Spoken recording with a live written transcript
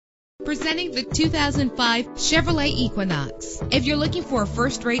Presenting the 2005 Chevrolet Equinox. If you're looking for a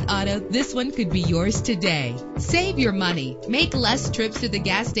first-rate auto, this one could be yours today. Save your money. Make less trips to the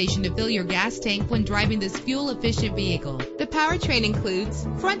gas station to fill your gas tank when driving this fuel-efficient vehicle. The powertrain includes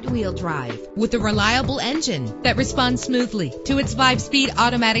front-wheel drive with a reliable engine that responds smoothly to its 5-speed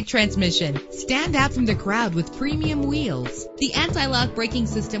automatic transmission. Stand out from the crowd with premium wheels. The anti-lock braking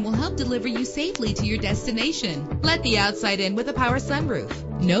system will help deliver you safely to your destination. Let the outside in with a power sunroof.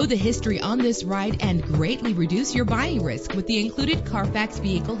 Know the history on this ride and greatly reduce your buying risk with the included Carfax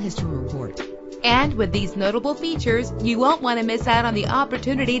Vehicle History Report. And with these notable features, you won't want to miss out on the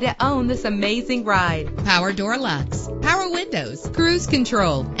opportunity to own this amazing ride. Power door locks, power windows, cruise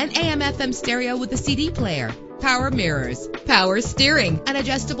control, an AM/FM stereo with a CD player, power mirrors, power steering, an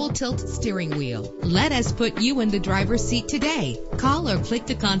adjustable tilt steering wheel. Let us put you in the driver's seat today. Call or click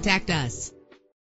to contact us.